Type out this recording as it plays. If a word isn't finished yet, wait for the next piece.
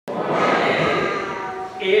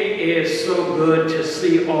It is so good to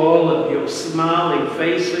see all of your smiling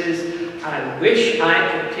faces. I wish I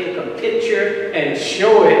could take a picture and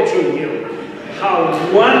show it to you. How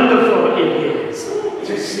wonderful it is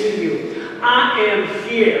to see you. I am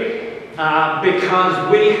here because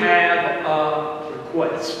we have a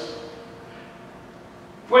request.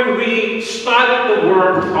 When we started the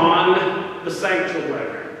work on the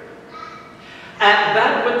sanctuary, at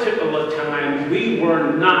that particular time, we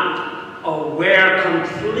were not aware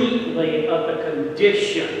completely of the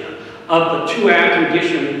condition of the two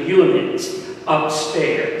air-conditioned units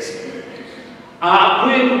upstairs.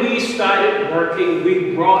 When we started working,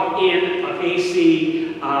 we brought in an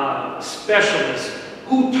AC specialist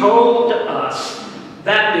who told us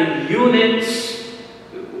that the units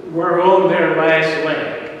were on their last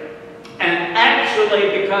leg. And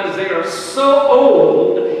actually, because they are so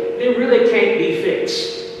old, they really can't be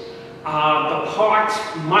fixed. The parts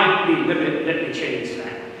might be, let me change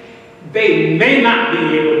that. They may not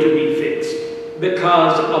be able to be fixed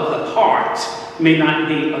because of the parts may not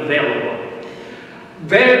be available.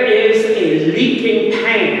 There is a leaking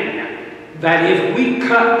pan that if we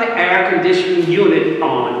cut the air conditioning unit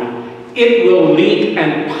on, it will leak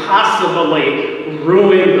and possibly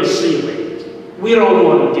ruin the ceiling. We don't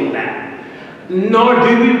want to do that. Nor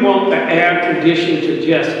do we want the air conditioning to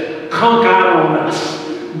just conk out on us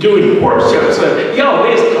doing worship. So, yo,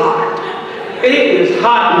 it's hot. It is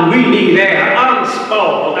hot and we need air. I'm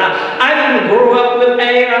spoiled. I didn't grow up with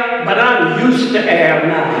air, but I'm used to air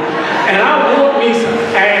now. And I want me some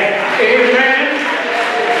air. Amen?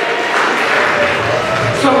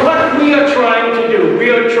 So what we are trying to do, we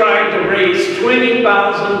are trying to raise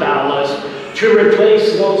 $20,000 to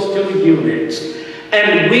replace those two units.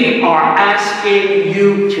 And we are asking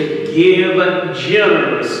you to give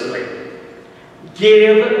generously.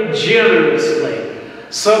 Give generously,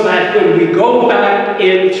 so that when we go back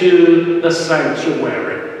into the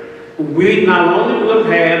sanctuary, we not only will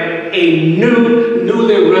have a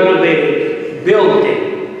newly renovated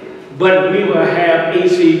building, but we will have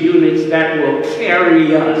AC units that will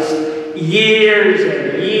carry us years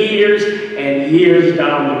and years and years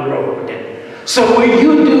down the road. So will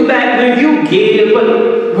you do that? Will you give?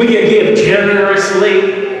 Will you give generously?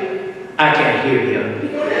 I can't hear you.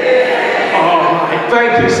 All right,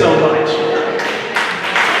 thank you so much.